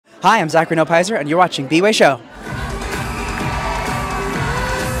Hi, I'm Zachary No Piser, and you're watching bwaySHO.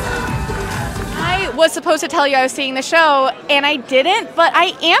 I was supposed to tell you I was seeing the show, and I didn't, but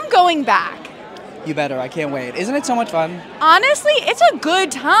I am going back. You better, I can't wait. Isn't it so much fun? Honestly, it's a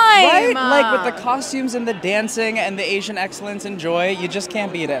good time. Right? Like with the costumes and the dancing and the Asian excellence and joy, you just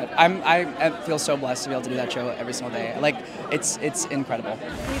can't beat it. I feel so blessed to be able to do that show every single day. Like, it's incredible.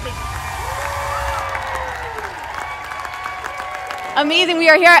 Amazing. We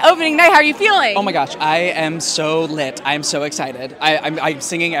are here at opening night. How are you feeling? Oh my gosh, I am so lit. I am so excited. I'm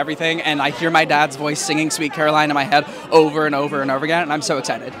singing everything, and I hear my dad's voice singing Sweet Caroline in my head over and over and over again, and I'm so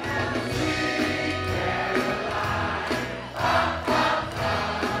excited.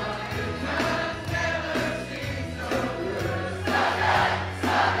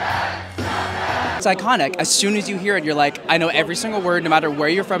 It's iconic. As soon as you hear it, you're like, I know every single word, no matter where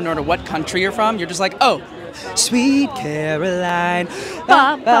you're from, no matter what country you're from. You're just like, oh, Sweet Caroline.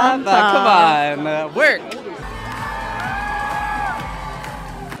 Ba, ba, ba. Come on, work.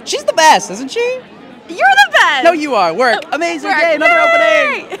 She's the best, isn't she? You're the best. No, you are. Work. Amazing. Work. Yay, another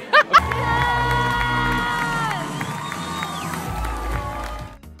Yay! opening.